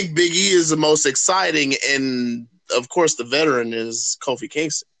 I think Big E is the most exciting, and of course the veteran is Kofi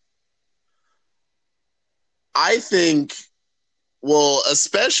Kingston. I think, well,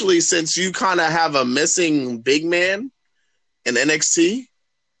 especially since you kind of have a missing big man in NXT,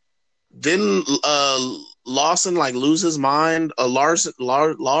 didn't Lawson lose his mind? Lars,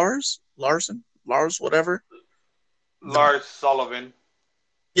 whatever. Lars Sullivan.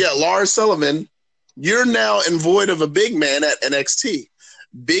 Yeah, Lars Sullivan. You're now void of a big man at NXT.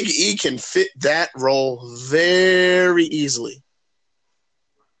 Big E can fit that role very easily.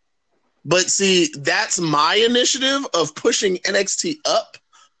 But see, that's my initiative of pushing NXT up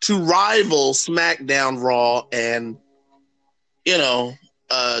to rival SmackDown, Raw, and,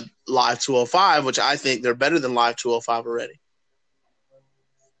 Live 205, which I think they're better than Live 205 already.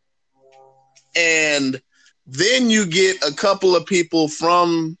 And then you get a couple of people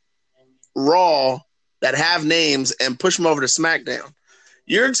from Raw that have names and push them over to SmackDown.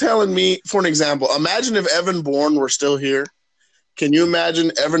 You're telling me, for an example, imagine if Evan Bourne were still here. Can you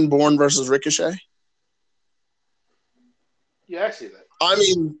imagine Evan Bourne versus Ricochet? Yeah, I see that. I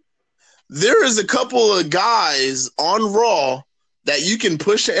mean, there is a couple of guys on Raw that you can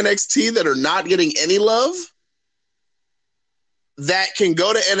push to NXT that are not getting any love, that can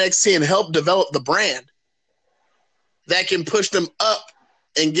go to NXT and help develop the brand, that can push them up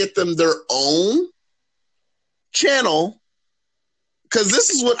and get them their own channel, because this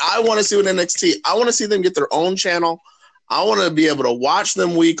is what I want to see with NXT. I want to see them get their own channel. I want to be able to watch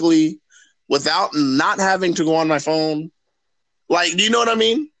them weekly without not having to go on my phone. Like, do you know what I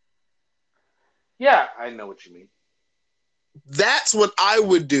mean? Yeah, I know what you mean. That's what I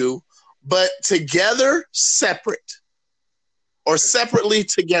would do, but together, separate. Or separately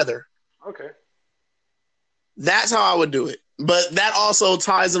together. Okay. That's how I would do it. But that also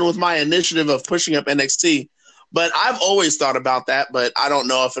ties in with my initiative of pushing up NXT. But I've always thought about that, but I don't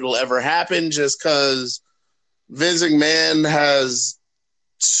know if it'll ever happen just because Vince McMahon has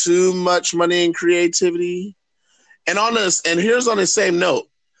too much money and creativity. And here's on the same note,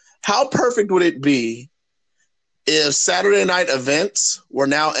 how perfect would it be if Saturday night events were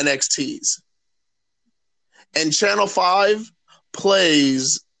now NXTs and Channel 5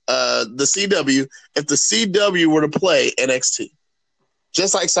 plays the CW if the CW were to play NXT,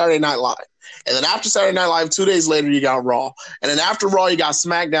 just like Saturday Night Live. And then after Saturday Night Live, 2 days later, you got Raw. And then after Raw, you got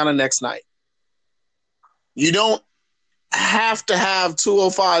SmackDown the next night. You don't have to have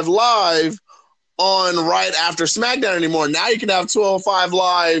 205 Live on right after SmackDown anymore. Now you can have 205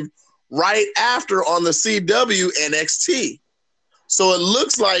 Live right after on the CW NXT. So it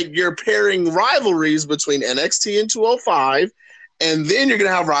looks like you're pairing rivalries between NXT and 205, and then you're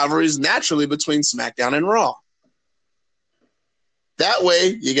going to have rivalries naturally between SmackDown and Raw. That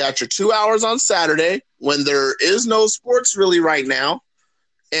way, you got your 2 hours on Saturday when there is no sports really right now.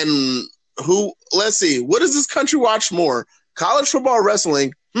 And let's see, what does this country watch more? College football or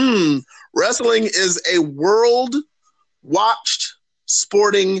wrestling? Wrestling is a world watched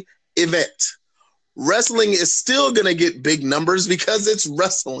sporting event. Wrestling is still going to get big numbers because it's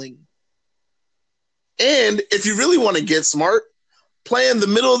wrestling. And if you really want to get smart, play in the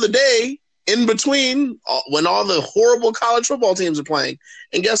middle of the day in between when all the horrible college football teams are playing.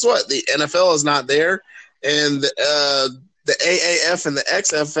 And guess what? The NFL is not there. And the AAF and the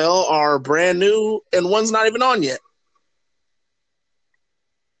XFL are brand new, and one's not even on yet.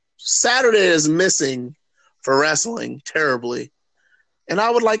 Saturday is missing for wrestling terribly, and I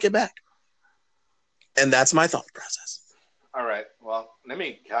would like it back. And that's my thought process. All right. Well, let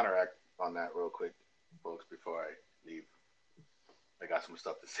me counteract on that real quick, folks, before I leave. I got some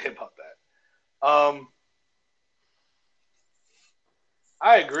stuff to say about that.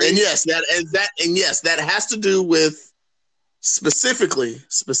 I agree. And yes, that has to do with specifically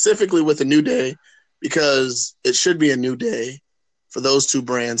with a new day, because it should be a new day for those two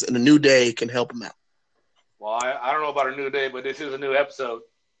brands, and a new day can help them out. Well, I don't know about a new day, but this is a new episode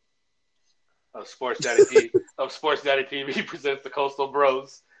of Sports Daddy TV presents the Coastal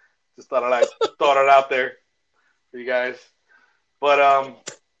Bros. Just thought I'd throw it out there for you guys. But I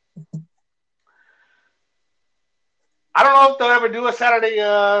don't know if they'll ever do a Saturday.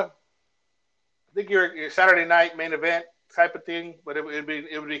 I think your Saturday night main event type of thing, but it would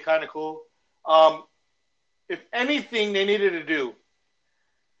be kind of cool. If anything, they needed to do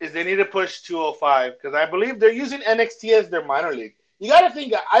is they need to push 205, because I believe they're using NXT as their minor league. You got to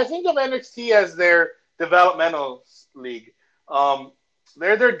think. I think of NXT as their developmental league.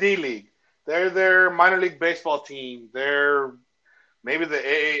 They're their D league. They're their minor league baseball team. They're maybe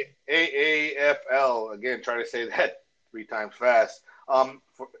the AAFL. Again, trying to say that 3 times fast.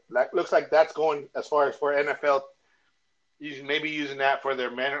 Looks like that's going as far as for NFL. Using that for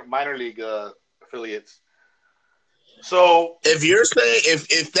their minor league affiliates. So if you're saying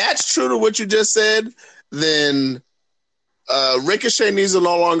if that's true to what you just said, then Ricochet needs to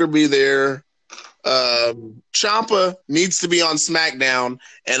no longer be there. Ciampa needs to be on SmackDown,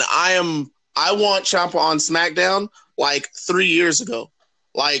 and I want Ciampa on SmackDown like 3 years ago.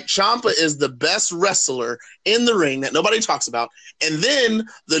 Like, Ciampa is the best wrestler in the ring that nobody talks about. And then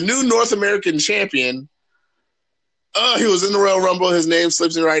the new North American champion, he was in the Royal Rumble. His name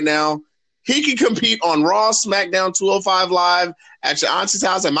slips me right now. He can compete on Raw, SmackDown, 205 Live, at your auntie's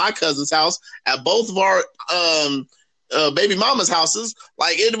house, at my cousin's house, at both of our baby mama's houses.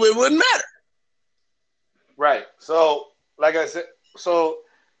 Like, it wouldn't matter. Right. So, like I said,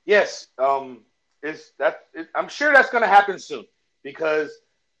 yes, I'm sure that's going to happen soon, because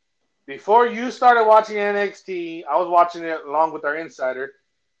before you started watching NXT, I was watching it along with our insider,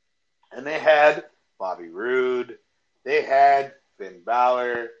 and they had Bobby Roode, they had Finn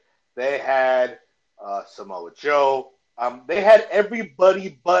Balor, they had Samoa Joe, they had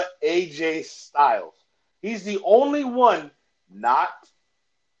everybody but AJ Styles. He's the only one not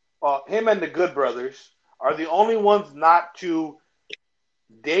him and the Good Brothers are the only ones not to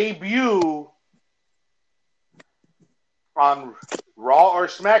debut on Raw or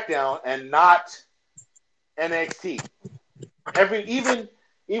SmackDown and not NXT.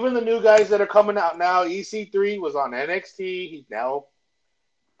 even the new guys that are coming out now, EC3 was on NXT. He's now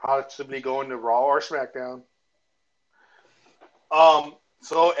possibly going to Raw or SmackDown.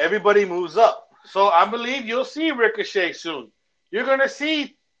 So everybody moves up. So I believe you'll see Ricochet soon. You're gonna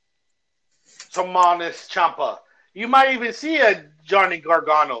see Tomanis Ciampa. You might even see a Johnny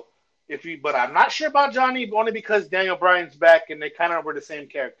Gargano. But I'm not sure about Johnny only because Daniel Bryan's back and they kind of were the same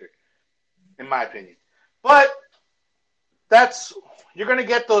character, in my opinion. But you're gonna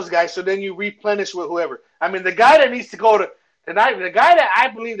get those guys. So then you replenish with whoever. I mean, the guy that needs to go to tonight, the guy that I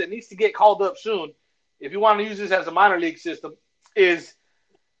believe that needs to get called up soon, if you want to use this as a minor league system, is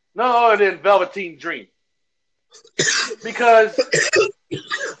no other than Velveteen Dream. Because,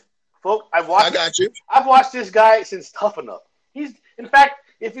 folks, I've watched this guy since Tough Enough. In fact,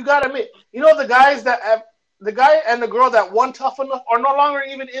 if you gotta admit, the guy and the girl that won Tough Enough are no longer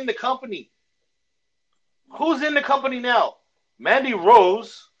even in the company. Who's in the company now? Mandy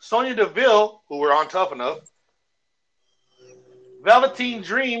Rose, Sonya Deville, who were on Tough Enough, Velveteen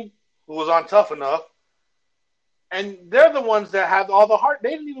Dream, who was on Tough Enough, and they're the ones that have all the heart. They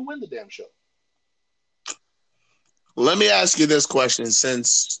didn't even win the damn show. Let me ask you this question,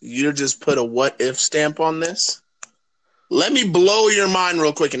 since you just put a what-if stamp on this. Let me blow your mind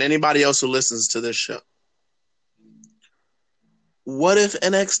real quick, and anybody else who listens to this show. What if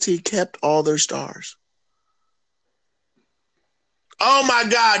NXT kept all their stars? Oh, my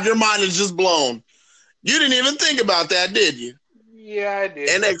God, your mind is just blown. You didn't even think about that, did you? Yeah, I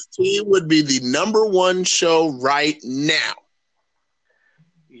did. NXT would be the number one show right now.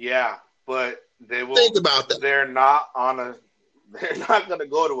 Yeah, but they will think about that. They're not going to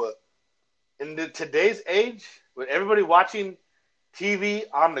go to in today's age with everybody watching TV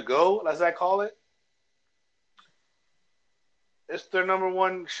on the go, as I call it. It's their number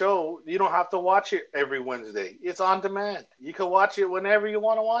one show. You don't have to watch it every Wednesday. It's on demand. You can watch it whenever you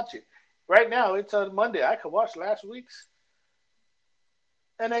want to watch it. Right now, it's on Monday. I could watch last week's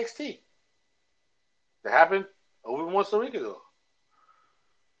NXT. That happened almost a week ago.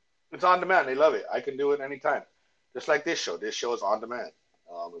 It's on demand. They love it. I can do it anytime. Just like this show. This show is on demand.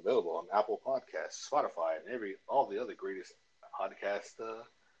 Available on Apple Podcasts, Spotify, and all the other greatest podcast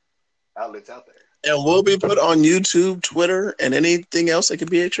outlets out there. And will be put on YouTube, Twitter, and anything else that could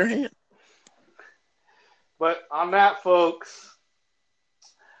be at your hand. But on that, folks,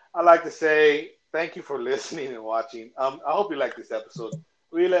 I'd like to say thank you for listening and watching. I hope you liked this episode.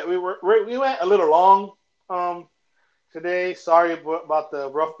 We went a little long today. Sorry about the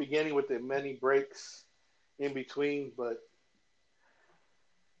rough beginning with the many breaks in between, but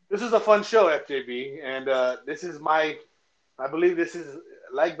this is a fun show, FJB, and I believe this is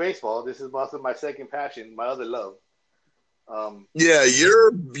like baseball. This is also my second passion, my other love. Yeah,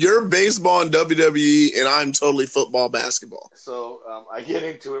 you're baseball and WWE, and I'm totally football, basketball. So I get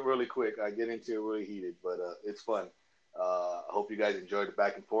into it really quick. I get into it really heated, but it's fun. I hope you guys enjoyed the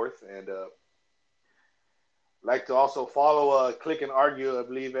back and forth, and like to also follow Click and Argue. I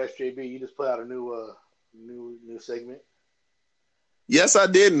believe SJB, you just put out a new segment. Yes, I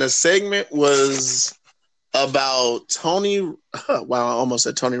did, and the segment was about Tony. Wow, I almost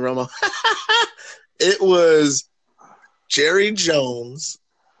said Tony Romo. It was Jerry Jones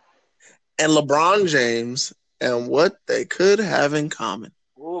and LeBron James and what they could have in common.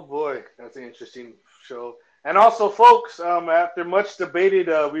 Oh boy, that's an interesting show. And also, folks, after much debated,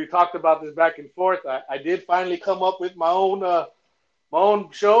 we talked about this back and forth. I did finally come up with my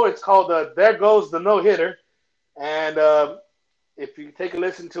own show. It's called "There Goes the No Hitter," and if you take a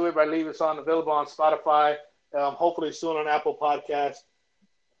listen to it, I believe it's available on Spotify. Hopefully soon on Apple Podcasts.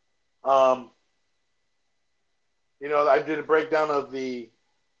 I did a breakdown of the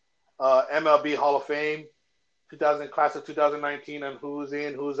MLB Hall of Fame, class of 2019, and who's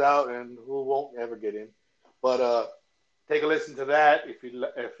in, who's out, and who won't ever get in. But take a listen to that. If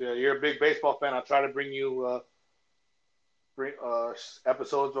you're a big baseball fan, I'll try to bring you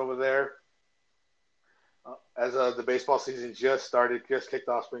episodes over there. As the baseball season just kicked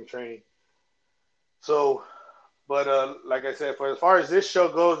off spring training. So, but like I said, as far as this show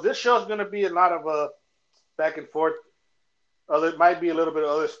goes, this show is going to be a lot of back and forth. It might be a little bit of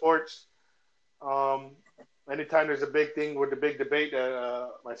other sports. Anytime there's a big thing with the big debate that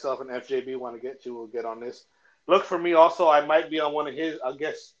myself and FJB want to get to, we'll get on this. Look for me also. I might be on I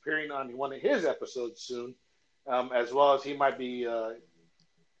guess, appearing on one of his episodes soon, as well as he might be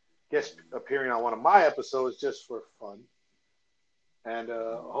guest appearing on one of my episodes just for fun. And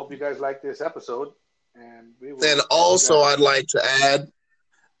I hope you guys like this episode. And also, I'd like to add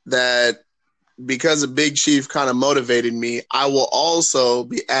that because of Big Chief kind of motivated me, I will also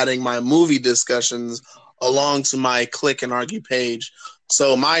be adding my movie discussions along to my Click and Argue page.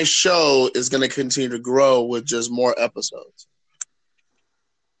 So my show is going to continue to grow with just more episodes.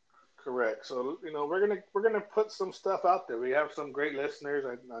 Correct. So we're gonna put some stuff out there. We have some great listeners.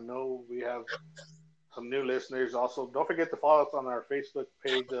 I know we have some new listeners. Also, don't forget to follow us on our Facebook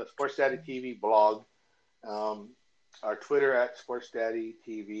page, Sports Daddy TV blog, um, our Twitter at Sports Daddy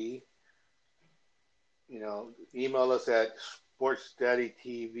TV. Email us at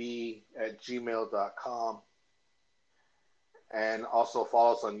sportsdaddytv@gmail.com. And also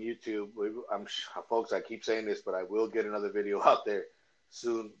follow us on YouTube. Folks, I keep saying this, but I will get another video out there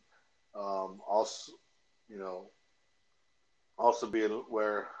soon. Also, you know, also be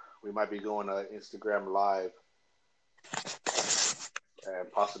where we might be going to Instagram Live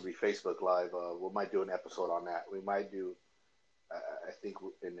and possibly Facebook Live. We might do an episode on that. We might do. I think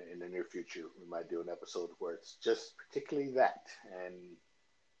in the near future we might do an episode where it's just particularly that. And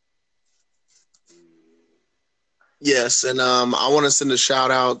yes, and I want to send a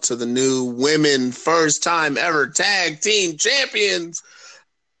shout out to the new women first time ever tag team champions,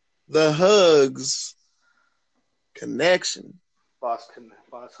 the Hugs Connection. Boss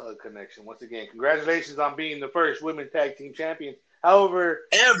Hug Connection. Once again, congratulations on being the first women tag team champions. However,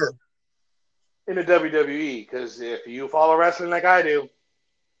 Ever. in the WWE, because if you follow wrestling like I do,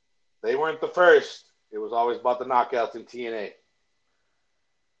 they weren't the first. It was always about the knockouts in TNA.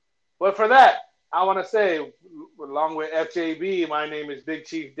 But for that, I want to say, along with FJB, my name is Big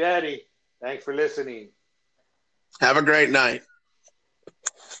Chief Daddy. Thanks for listening. Have a great night.